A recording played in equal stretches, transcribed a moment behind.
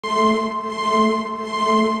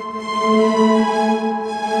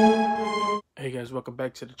Hey guys, welcome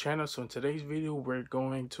back to the channel. So in today's video, we're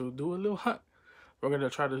going to do a little hunt. We're going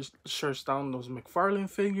to try to search down those McFarlane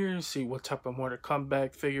figures, see what type of Mortal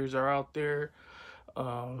Kombat figures are out there.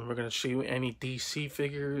 We're going to see any DC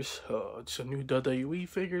figures, some new WWE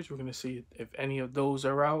figures. We're going to see if any of those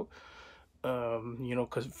are out. You know,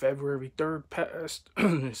 because February 3rd passed,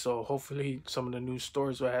 so hopefully some of the new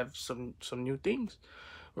stores will have some new things.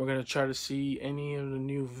 We're gonna try to see any of the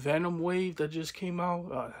new Venom wave that just came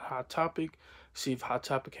out, Hot Topic, see if Hot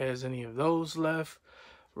Topic has any of those left.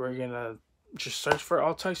 We're gonna just search for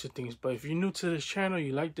all types of things. But if you're new to this channel,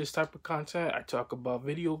 you like this type of content, I talk about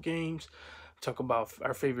video games, talk about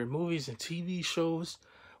our favorite movies and TV shows,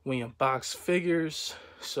 we unbox figures.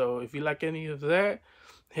 So if you like any of that,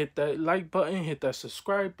 hit that like button, hit that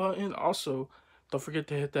subscribe button. Also, don't forget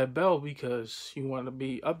to hit that bell because you want to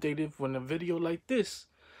be updated when a video like this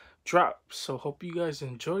drops. So hope you guys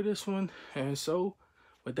enjoy this one. And so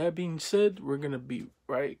with that being said, we're gonna be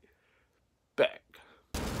right back.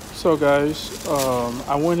 So guys,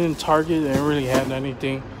 I went in Target and really had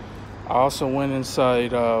anything. I also went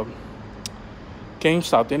inside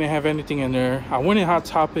GameStop. They didn't have anything in there. I went in Hot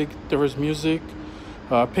Topic. There was music.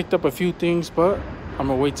 Picked up a few things, but I'm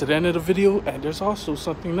gonna wait to the end of the video. And there's also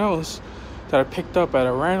something else that I picked up at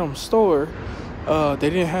a random store. They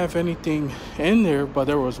didn't have anything in there, but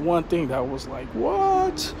there was one thing that was like,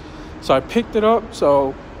 what? So I picked it up.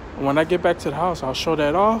 So when I get back to the house, I'll show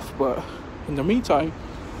that off. But in the meantime,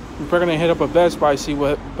 we're gonna hit up a Best Buy, see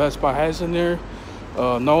what Best Buy has in there.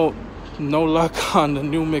 No luck on the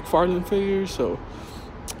new McFarlane figures, so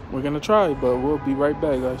we're gonna try, but we'll be right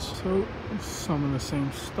back, guys. So some of the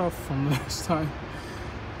same stuff from last time.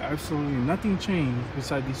 Absolutely nothing changed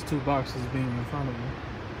besides these two boxes being in front of me.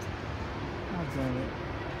 God damn it.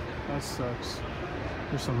 That sucks.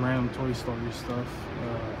 There's some random Toy Story stuff.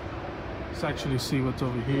 Let's actually see what's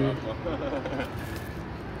over here. You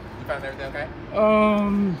found everything okay?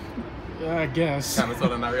 Yeah, I guess. Kind of,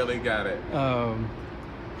 sort of, not really. Got it.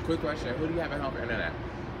 Quick question. Who do you have at home for internet?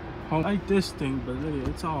 I like this thing, but look,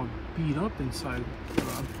 it's all beat up inside.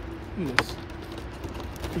 Look at this.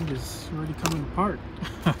 I think it's already coming apart.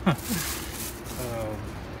 Like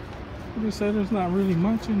I said, there's not really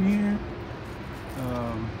much in here.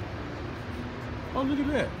 Oh, look at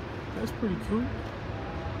that. That's pretty cool.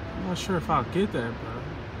 I'm not sure if I'll get that, but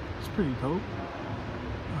it's pretty dope.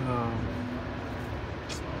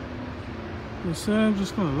 Like I said, I'm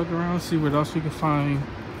just gonna look around, see what else we can find.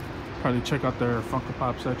 Probably check out their Funko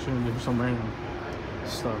Pop section. There's some random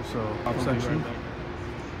stuff. So pop section.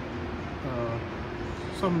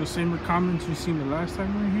 Some of the same comments we seen the last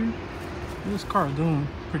time we were here. This cartoon,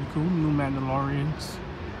 pretty cool. New Mandalorians.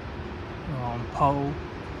 Poe.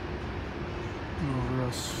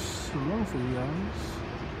 Real slow for you guys.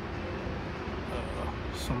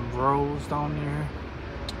 Some rows down there.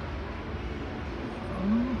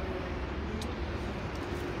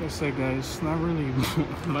 Like I said, guys, not really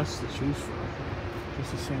much to choose from.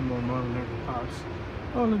 Just the same old ordinary pops.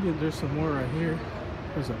 Oh, look at, there's some more right here.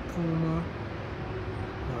 There's a Puma,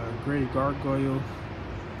 gray gargoyle.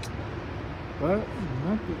 But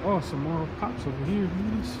nothing. Oh, some more pops over here. Look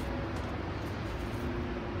at this.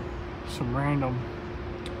 Some random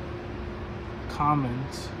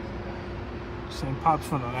comments. Same pops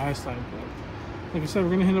from the last time. But like I said,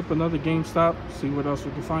 we're gonna hit up another GameStop, see what else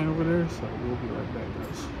we can find over there. So we'll be right back,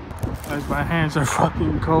 guys. Guys, my hands are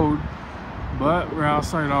fucking cold, but we're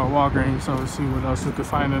outside our Walgreens, so let's see what else we can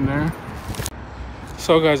find in there.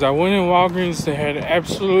 So guys, I went in Walgreens. They had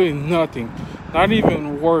absolutely nothing, not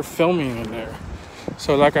even worth filming in there.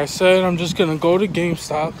 So like I said, I'm just gonna go to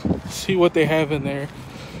GameStop, see what they have in there.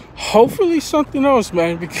 Hopefully something else,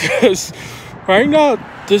 man, because right now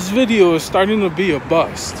this video is starting to be a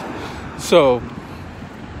bust. So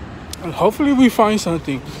hopefully we find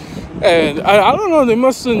something. And I don't know, they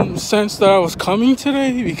must have sensed that I was coming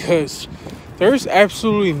today because there's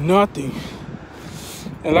absolutely nothing.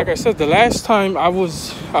 And like I said, the last time I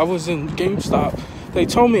was in GameStop, they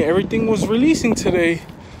told me everything was releasing today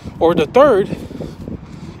or the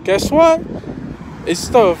 3rd. Guess what? It's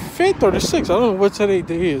the 5th or the 6th. I don't know what today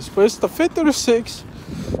is, but it's the 5th or the 6th,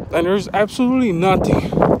 and there's absolutely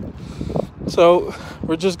nothing. So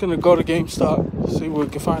we're just gonna go to GameStop, see what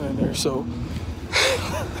we can find in there. So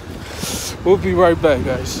we'll be right back,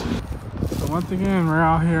 guys. So once again, we're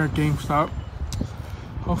out here at GameStop.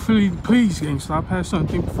 Hopefully, please, GameStop has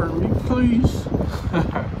something for me, please.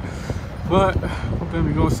 But we're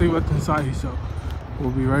gonna go see what's inside. So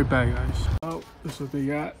we'll be right back, guys. Oh, this is what they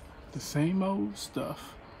got. The same old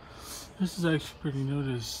stuff. This is actually pretty new.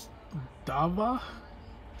 This Dava.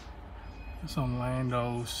 Some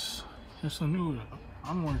Landos. Here's some new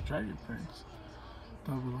more Dragon Prince.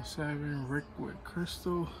 007 Rick with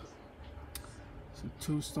Crystal. It's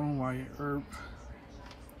a 2-stone white herb.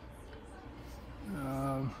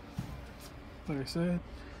 Like I said,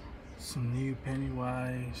 some new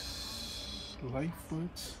Pennywise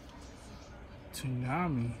Lightfoot.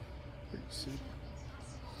 Tsunami. Pretty sick.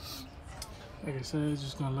 Like I said,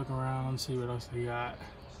 just gonna look around, see what else they got.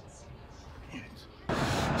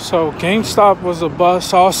 So GameStop was a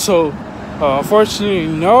bust also. Unfortunately,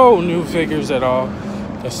 no new figures at all.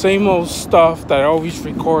 The same old stuff that I always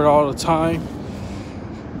record all the time.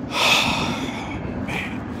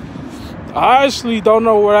 Man. I actually don't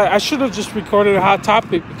know what I should have just recorded a Hot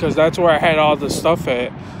Topic because that's where I had all the stuff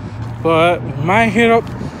at. But we might hit up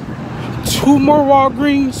 2 more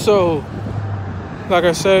Walgreens. So, like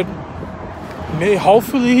I said,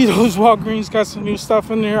 hopefully those Walgreens got some new stuff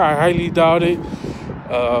in there. I highly doubt it.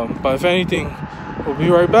 But if anything, we'll be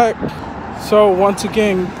right back. So once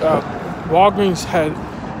again, Walgreens had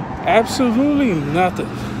absolutely nothing.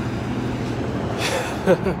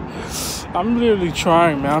 I'm literally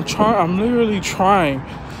trying, man. I'm literally trying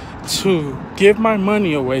to give my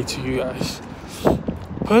money away to you guys.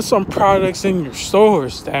 Put some products in your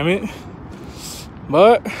stores, damn it.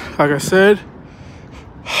 But like I said,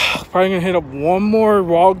 probably gonna hit up 1 more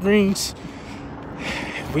Walgreens.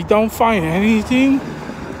 If we don't find anything,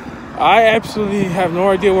 I absolutely have no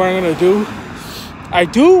idea what I'm gonna do. I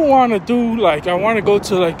do want to do I want to go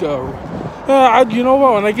to you know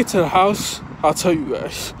what? When I get to the house, I'll tell you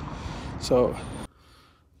guys. So,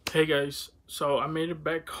 hey guys, so I made it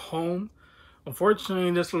back home. Unfortunately,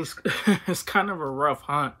 this was it's kind of a rough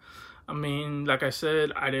hunt. I mean, like I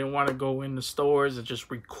said, I didn't want to go in the stores and just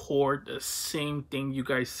record the same thing you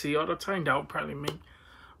guys see all the time. That would probably make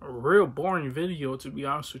a real boring video, to be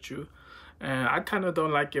honest with you. And I kind of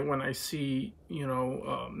don't like it when I see,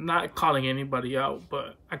 not calling anybody out,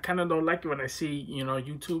 but I kind of don't like it when I see,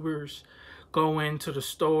 YouTubers go into the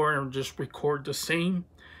store and just record the same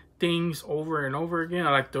things over and over again.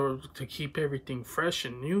 I like to keep everything fresh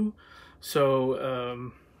and new.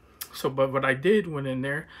 So, but what I did went in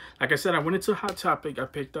there, like I said, I went into Hot Topic. I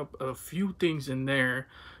picked up a few things in there.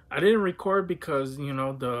 I didn't record because,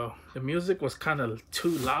 the music was kind of too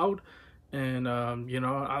loud. And,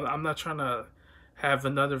 I'm not trying to have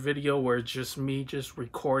another video where it's just me just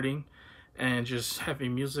recording and just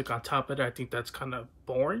having music on top of it. I think that's kind of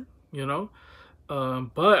boring,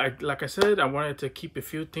 But like I said, I wanted to keep a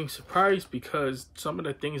few things surprised because some of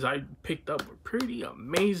the things I picked up were pretty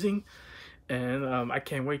amazing. And I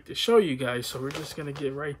can't wait to show you guys. So we're just going to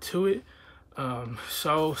get right to it.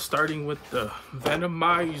 So starting with the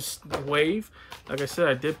Venomized wave. Like I said,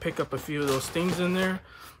 I did pick up a few of those things in there.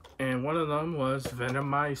 And one of them was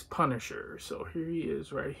Venomized Punisher. So here he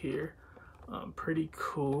is right here. Pretty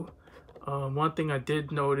cool. One thing I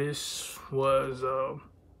did notice was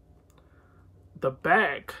the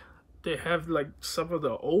back. They have some of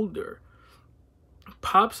the older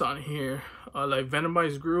pops on here. Like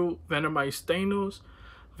Venomized Groot, Venomized Thanos,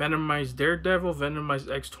 Venomized Daredevil, Venomized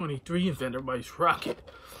X-23, and Venomized Rocket.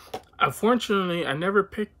 Unfortunately, I never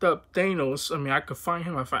picked up Thanos. I mean, I could find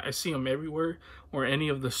him. I see him everywhere or any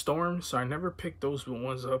of the storms. So I never picked those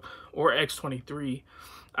ones up. Or X-23.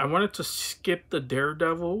 I wanted to skip the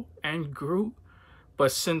Daredevil and Groot.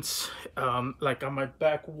 But since, on my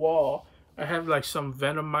back wall, I have some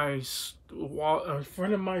Venomized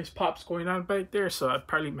pops going on back there. So I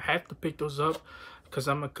probably have to pick those up because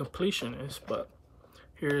I'm a completionist. But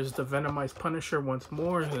here's the Venomized Punisher once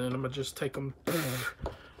more. And then I'm going to just take them.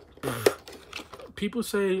 People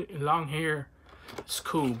say long hair is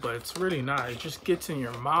cool, but it's really not. It just gets in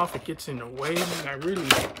your mouth. It gets in the way. I mean, I really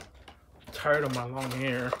tired of my long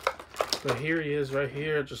hair. But here he is right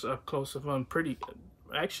here, just up close of him. Pretty.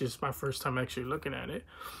 Actually, it's my first time actually looking at it.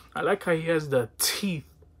 I like how he has the teeth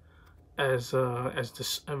as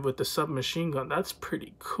this with the submachine gun. That's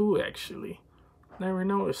pretty cool, actually. Never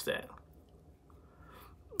noticed that.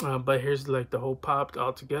 But here's the whole pop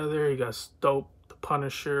all together. He got Dope, the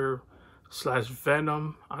Punisher /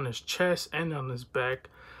 Venom on his chest and on his back.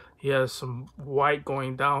 He has some white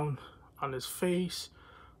going down on his face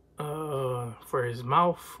for his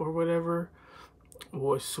mouth or whatever.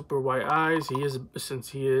 With super white eyes. Since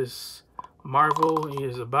he is Marvel, he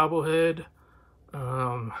is a bobblehead.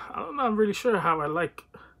 I'm not really sure how I like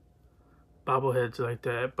bobbleheads like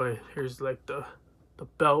that, but here's the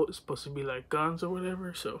belt. It's supposed to be like guns or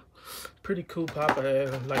whatever. So pretty cool pop. I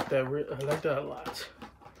like that. I like that a lot.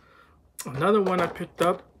 Another one I picked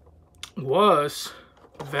up was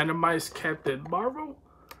Venomized Captain Marvel.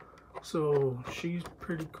 So she's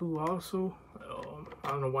pretty cool also. I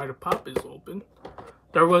don't know why the pop is open.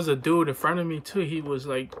 There was a dude in front of me too. He was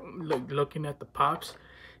like looking at the pops.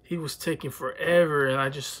 He was taking forever, and I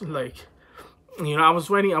just like, you know, I was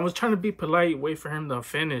waiting. I was trying to be polite, wait for him to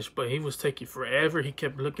finish, but he was taking forever. He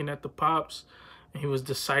kept looking at the pops, and he was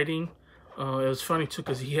deciding. It was funny too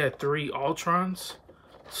because he had 3 Ultrons.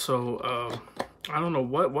 So I don't know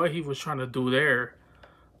what he was trying to do there,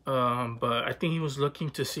 but I think he was looking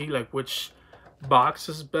to see like which box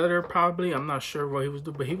is better. Probably, I'm not sure what he was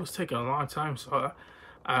doing, but he was taking a long time. So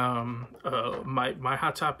my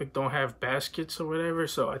Hot Topic don't have baskets or whatever,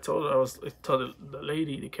 so I told the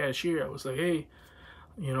lady, the cashier, I was like, hey,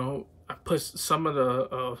 you know, I put some of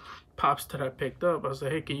the pops that I picked up. I was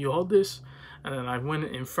like, hey, can you hold this? And then I went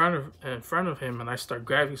in front of him and I start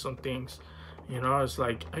grabbing some things. You know, it's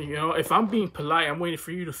like, you know, if I'm being polite, I'm waiting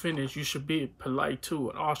for you to finish, you should be polite too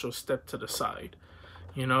and also step to the side.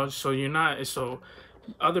 You know, so you're not, so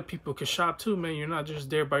other people can shop too, man. You're not just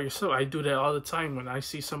there by yourself. I do that all the time. When I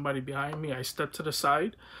see somebody behind me, I step to the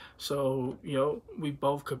side, so you know we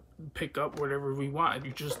both could pick up whatever we want.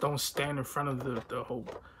 You just don't stand in front of the whole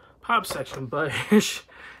pop section. But here's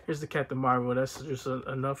the Captain Marvel. That's just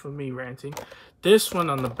enough of me ranting. This one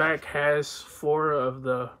on the back has 4 of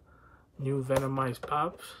the new Venomized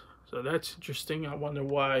pops, so that's interesting. I wonder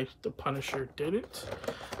why the Punisher didn't,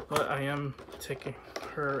 but I am taking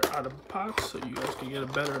her out of the box so you guys can get a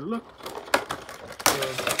better look.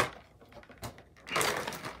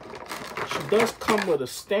 She does come with a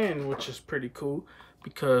stand, which is pretty cool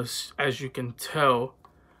because, as you can tell,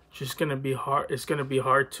 she's gonna be hard. It's gonna be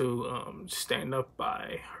hard to stand up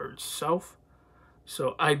by herself.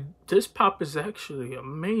 So this pop is actually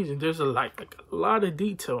amazing. There's a lot of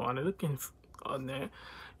detail on it. Looking on there,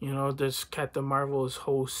 you know, there's Captain Marvel's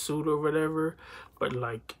whole suit or whatever, but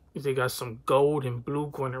like they got some gold and blue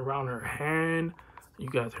going around her hand. You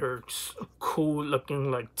got her cool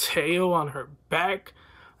looking like tail on her back,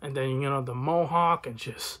 and then you know the mohawk, and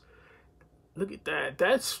just look at that.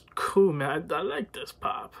 That's cool, man. I like this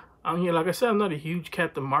pop. I mean, like I said, I'm not a huge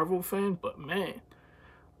Captain Marvel fan, but man,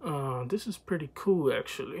 this is pretty cool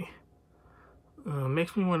actually.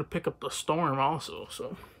 Makes me want to pick up the Storm also.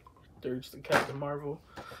 So there's the Captain Marvel.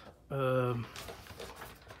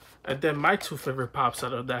 And then my 2 favorite pops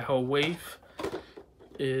out of that whole wave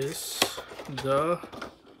is the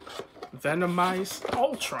Venomized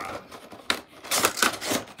Ultron.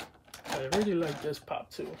 I really like this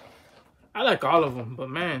pop too. I like all of them,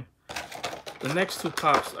 but man, the next 2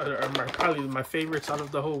 pops are probably my favorites out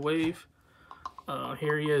of the whole wave.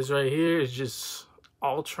 Here he is right here. It's just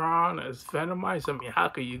Ultron as Venomized. I mean, how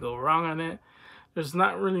could you go wrong on it? There's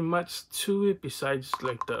not really much to it besides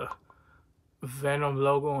like the Venom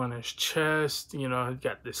logo on his chest. You know, he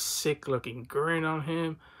got this sick looking grin on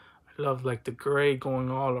him. I love like the gray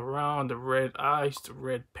going all around, the red eyes, the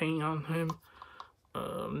red paint on him.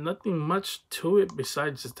 Nothing much to it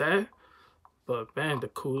besides that. But man, the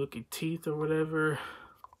cool looking teeth or whatever.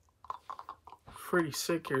 Pretty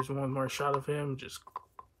sick. Here's one more shot of him just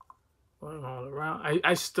going all around.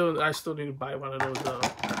 I still need to buy one of those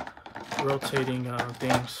rotating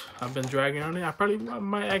things. I've been dragging on it. I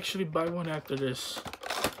might actually buy one after this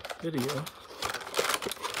video.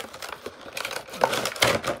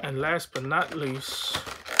 And last but not least,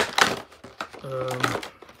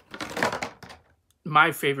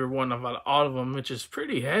 my favorite one of all of them, which is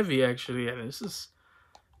pretty heavy actually, and this is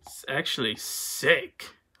actually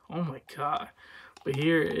sick. Oh my god. But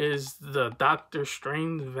here is the Doctor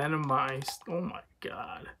Strange Venomized. Oh my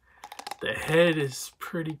god. The head is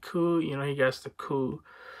pretty cool. You know, he got the cool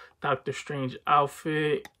Doctor Strange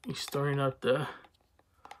outfit. He's storing up the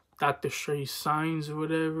Doctor Strange signs or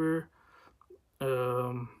whatever.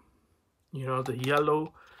 You know, the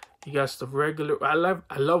yellow. He got the regular. I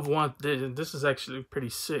love one. This is actually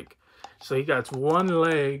pretty sick. So he got one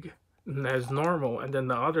leg as normal, and then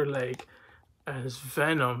the other leg as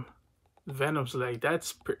Venom. Venom's leg.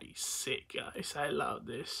 That's pretty sick, guys. I love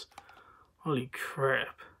this. Holy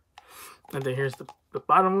crap. And then here's the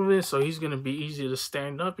bottom of it. So he's going to be easy to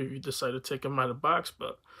stand up if you decide to take him out of the box.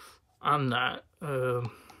 But I'm not.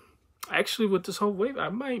 Actually, with this whole wave, I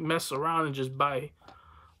might mess around and just buy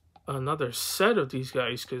another set of these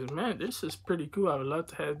guys. Because, man, this is pretty cool. I would love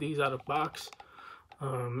to have these out of box.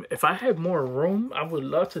 If I had more room, I would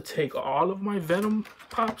love to take all of my Venom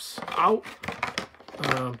pops out.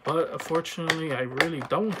 But unfortunately, I really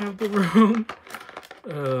don't have the room.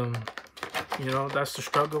 You know, that's the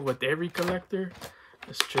struggle with every collector.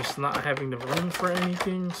 It's just not having the room for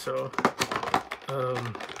anything. So,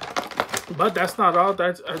 but that's not all.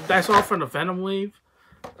 That's all from the Venom wave.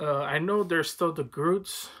 I know there's still the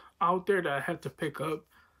Groots out there that I had to pick up.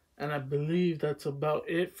 And I believe that's about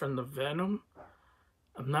it from the Venom.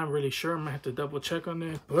 I'm not really sure. I'm gonna have to double check on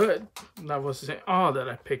that. But that wasn't all that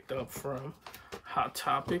I picked up from Hot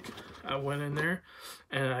Topic. I went in there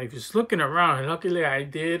and I was looking around, and luckily I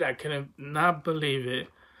did. I couldn't not believe it.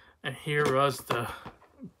 And here was the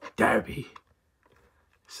Derby.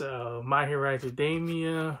 So My Hero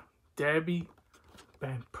Academia, Derby,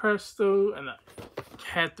 Banpresto, and I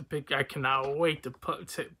had to pick. I cannot wait to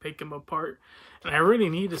pick him apart. And I really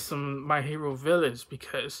needed some My Hero villains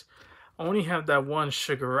because I only have that one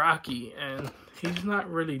Shigaraki, and he's not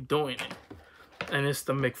really doing it. And it's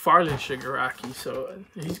the McFarlane Shigaraki, so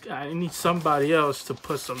I need somebody else to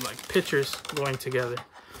put some like pictures going together.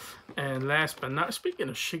 And last but not, speaking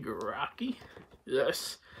of Shigaraki,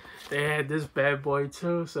 yes, they had this bad boy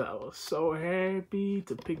too, so I was so happy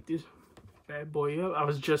to pick this bad boy up. I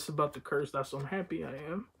was just about to curse, that's how happy I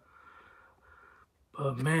am.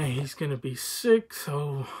 But man, he's gonna be sick,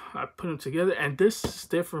 so I put him together. And this is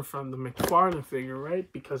different from the McFarlane figure,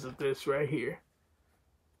 right? Because of this right here.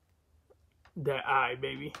 That eye,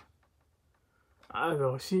 baby. I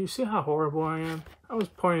go, see how horrible I am? I was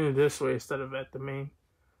pointing this way instead of at the main.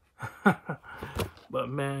 But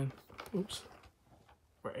man, oops.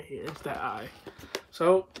 Right here is that eye.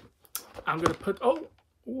 So I'm gonna put, oh,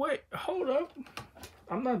 wait, hold up.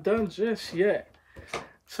 I'm not done just yet.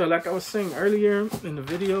 So like I was saying earlier in the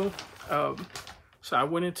video, so I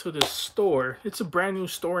went into this store. It's a brand new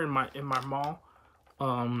store in my mall.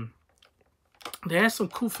 They had some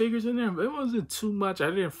cool figures in there, but it wasn't too much.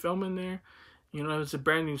 I didn't film in there. You know, it's a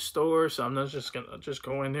brand new store, so I'm not just gonna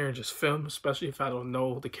go in there and just film, especially if I don't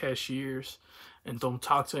know the cashiers and don't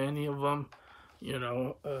talk to any of them. You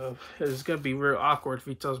know, it's gonna be real awkward if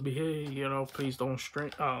he tells me, hey, you know, please don't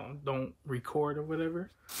don't record or whatever.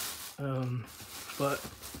 But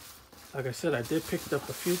like I said, I did pick up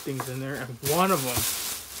a few things in there, and one of them,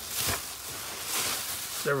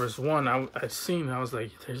 there was one I seen, I was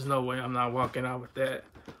like, there's no way I'm not walking out with that.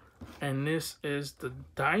 And this is the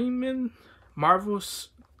Diamond Marvel's,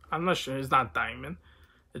 I'm not sure, it's not Diamond,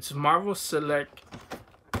 it's Marvel Select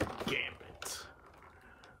Gambit.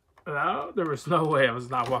 No, there was no way I was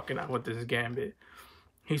not walking out with this Gambit.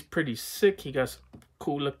 He's pretty sick. He got some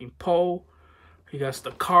cool looking pole. He got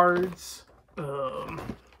the cards.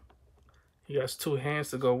 He has two hands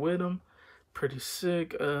to go with him. Pretty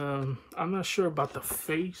sick. I'm not sure about the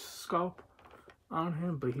face sculpt on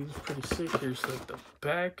him, but he's pretty sick. Here's like the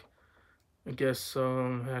back. I guess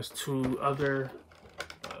has two other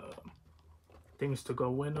things to go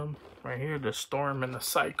with him. Right here, the Storm and the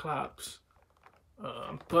Cyclops.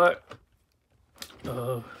 But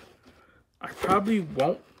I probably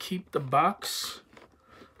won't keep the box.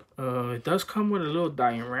 It does come with a little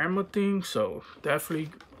diorama thing, so definitely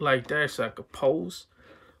like that, so I could pose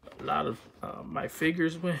a lot of my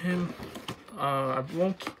figures with him. I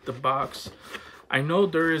won't keep the box. I know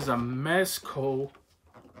there is a Mezco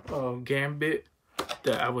Gambit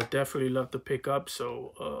that I would definitely love to pick up,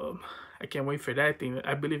 so I can't wait for that thing.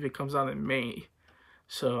 I believe it comes out in May,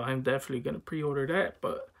 so I'm definitely gonna pre-order that.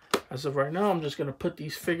 But as of right now, I'm just gonna put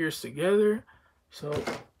these figures together, so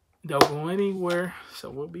they'll go anywhere. So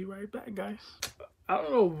we'll be right back, guys. I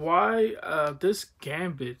don't know why this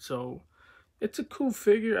Gambit, so it's a cool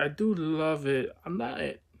figure. I do love it. I'm not,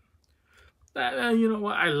 you know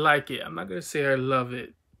what, I like it. I'm not gonna say I love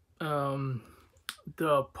it.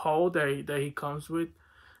 The pole that he comes with,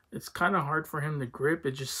 it's kind of hard for him to grip.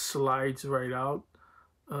 It just slides right out.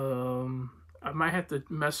 I might have to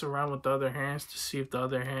mess around with the other hands to see if the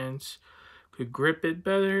other hands could grip it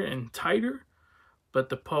better and tighter. But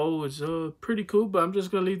the pole is pretty cool. But I'm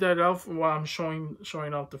just gonna leave that out while I'm showing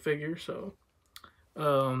off the figure. So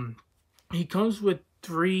he comes with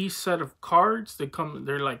 3 set of cards.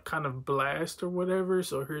 They're like kind of blast or whatever.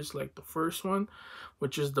 So here's like the first one,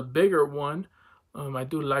 which is the bigger one. I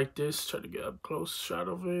do like this. Try to get up close shot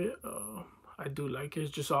of it. I do like it.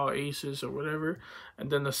 It's just all aces or whatever.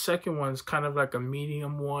 And then the second one's kind of like a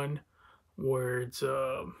medium one, where it's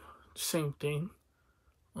same thing.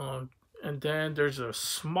 And then there's a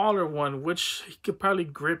smaller one, which he could probably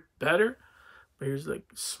grip better. But here's like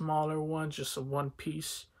a smaller one, just a one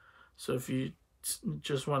piece. So if you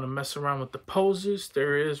just want to mess around with the poses,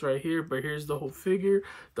 there it is right here. But here's the whole figure.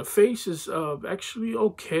 The face is actually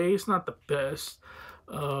okay. It's not the best.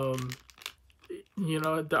 You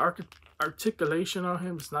know, the articulation on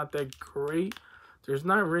him is not that great. There's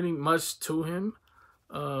not really much to him.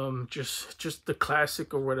 Just the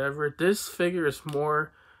classic or whatever. This figure is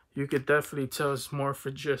more, you could definitely tell it's more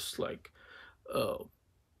for just like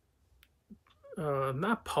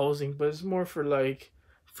not posing, but it's more for like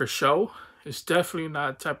for show. It's definitely not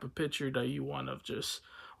a type of picture that you want to just,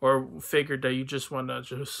 or figure that you just want to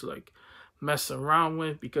just like mess around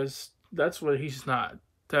with, because that's what he's not,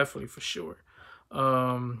 definitely for sure.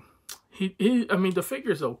 Um, I mean, the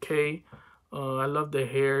figure's okay. I love the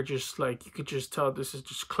hair, just like you could just tell this is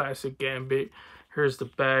just classic Gambit. Here's the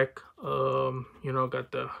back. You know,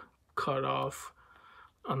 got the cut off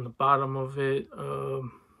on the bottom of it.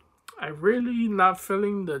 I really not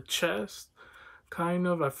feeling the chest. Kind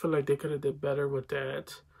of, I feel like they could have did better with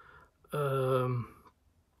that. Um,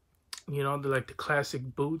 you know, like the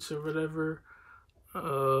classic boots or whatever.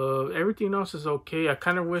 Everything else is okay. I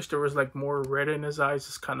kind of wish there was like more red in his eyes.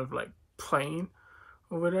 It's kind of like plain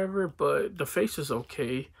or whatever, but the face is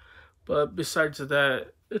okay. But besides that,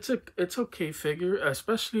 it's okay figure.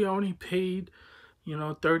 Especially I only paid, you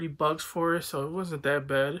know, $30 for it, so it wasn't that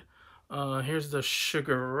bad. Here's the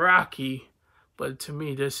Sugar Rocky, but to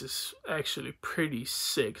me this is actually pretty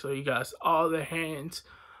sick. So you got all the hands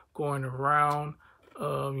going around.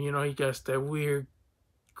 You know, he got that weird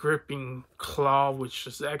gripping claw, which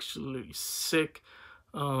is actually sick.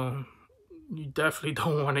 Um, you definitely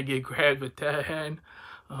don't want to get grabbed with that hand.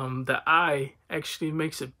 The eye actually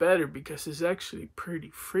makes it better because it's actually pretty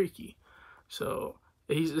freaky. So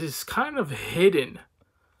it's kind of hidden,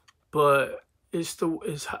 but it's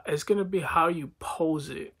gonna be how you pose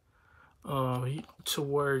it, to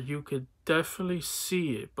where you could definitely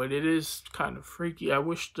see it. But it is kind of freaky. I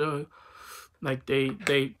wish they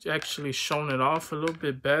actually shown it off a little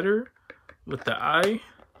bit better with the eye,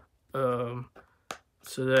 um,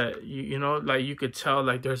 so that you know, like you could tell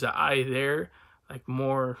like there's an eye there, like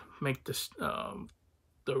more make this the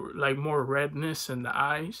like more redness in the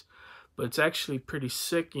eyes. But it's actually pretty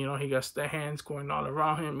sick. You know, he got the hands going all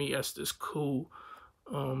around him. He has this cool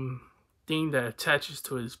um thing that attaches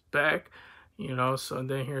to his back, you know. So and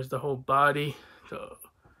then here's the whole body.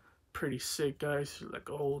 Pretty sick, guys. Like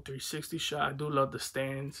a whole 360 shot. I do love the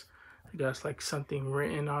stands. It got like something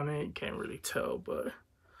written on it. You can't really tell, but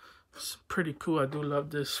it's pretty cool. I do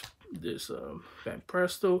love this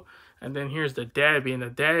Banpresto. And then here's the Dabby, and the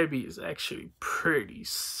Dabby is actually pretty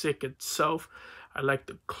sick itself. I like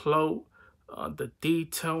the cloak. The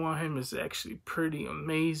detail on him is actually pretty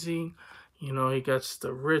amazing. You know, he got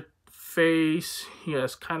the red face. He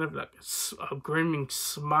has kind of like a grinning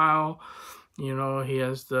smile. You know, he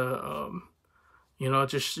has the you know,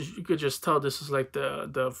 just you could just tell this is like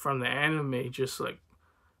the from the anime. Just like,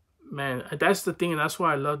 man, that's the thing. That's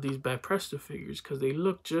why I love these Banpresto figures, because they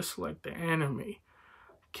look just like the anime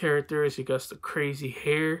characters. He got the crazy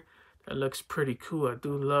hair that looks pretty cool. I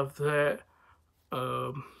do love that.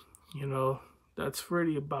 You know, that's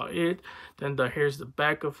really about it. Then here's the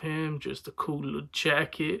back of him, just a cool little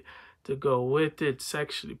jacket to go with it. It's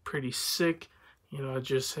actually pretty sick. You know,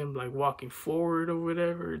 just him like walking forward or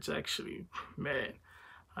whatever. It's actually, man,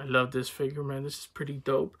 I love this figure, man. This is pretty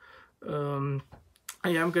dope. Yeah,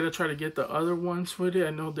 I'm gonna try to get the other ones with it.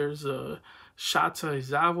 I know there's a Shata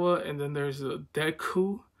Izawa, and then there's a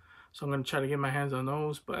Deku. So I'm gonna try to get my hands on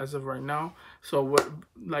those. But as of right now, so what,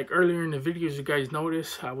 like earlier in the videos, you guys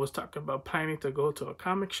noticed I was talking about planning to go to a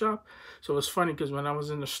comic shop. So it's funny because when I was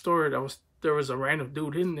in the store, there was a random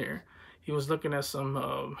dude in there. He was looking at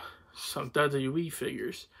some WWE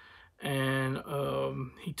figures, and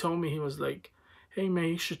he told me, he was like, "Hey man,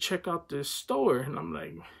 you should check out this store." And I'm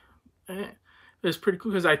like, eh. It's pretty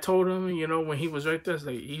cool, because I told him, you know, when he was right there,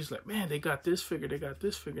 like, he's like, "Man, they got this figure, they got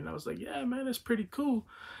this figure." And I was like, "Yeah, man, that's pretty cool."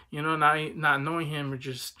 You know, not knowing him, or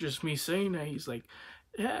just me saying that, he's like,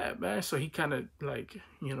 "Yeah, man." So he kind of like,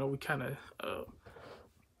 you know, we kind of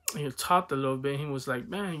you know, talked a little bit. He was like,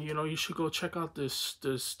 "Man, you know, you should go check out this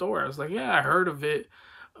store." I was like, "Yeah, I heard of it.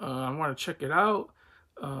 I want to check it out."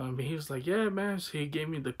 But he was like, "Yeah, man." So he gave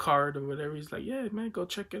me the card or whatever. He's like, "Yeah, man, go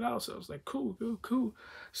check it out." So I was like, "Cool, cool, cool."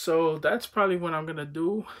 So that's probably what I'm gonna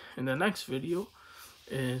do in the next video,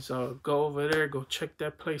 is go over there, go check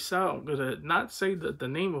that place out. I'm gonna not say the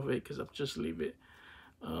name of it, because I'll just leave it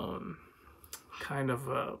kind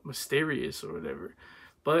of mysterious or whatever.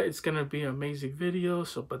 But it's gonna be an amazing video.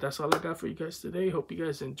 So, but that's all I got for you guys today. Hope you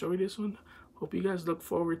guys enjoy this one. Hope you guys look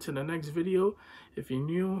forward to the next video. If you're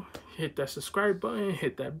new, hit that subscribe button,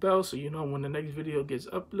 hit that bell so you know when the next video gets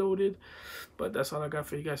uploaded. But that's all I got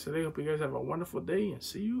for you guys today. Hope you guys have a wonderful day, and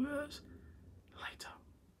see you guys later.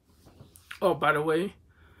 Oh, by the way,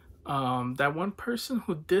 that one person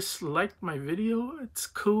who disliked my video, it's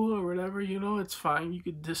cool or whatever, you know, it's fine. You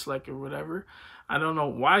could dislike it or whatever. I don't know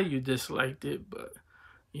why you disliked it, but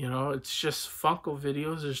you know, it's just Funko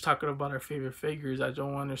videos. Just talking about our favorite figures. I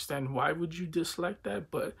don't understand why would you dislike that,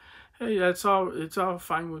 but hey, that's all. It's all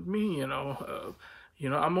fine with me. You know,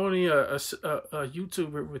 I'm only a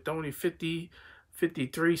YouTuber with only 50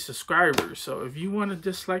 53 subscribers. So if you want to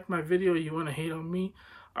dislike my video, you want to hate on me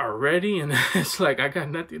already, and it's like I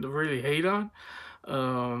got nothing to really hate on,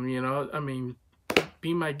 you know, I mean,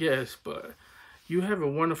 be my guest. But you have a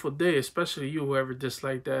wonderful day, especially you, whoever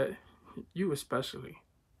disliked that. You especially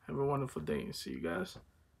have a wonderful day, and see you guys.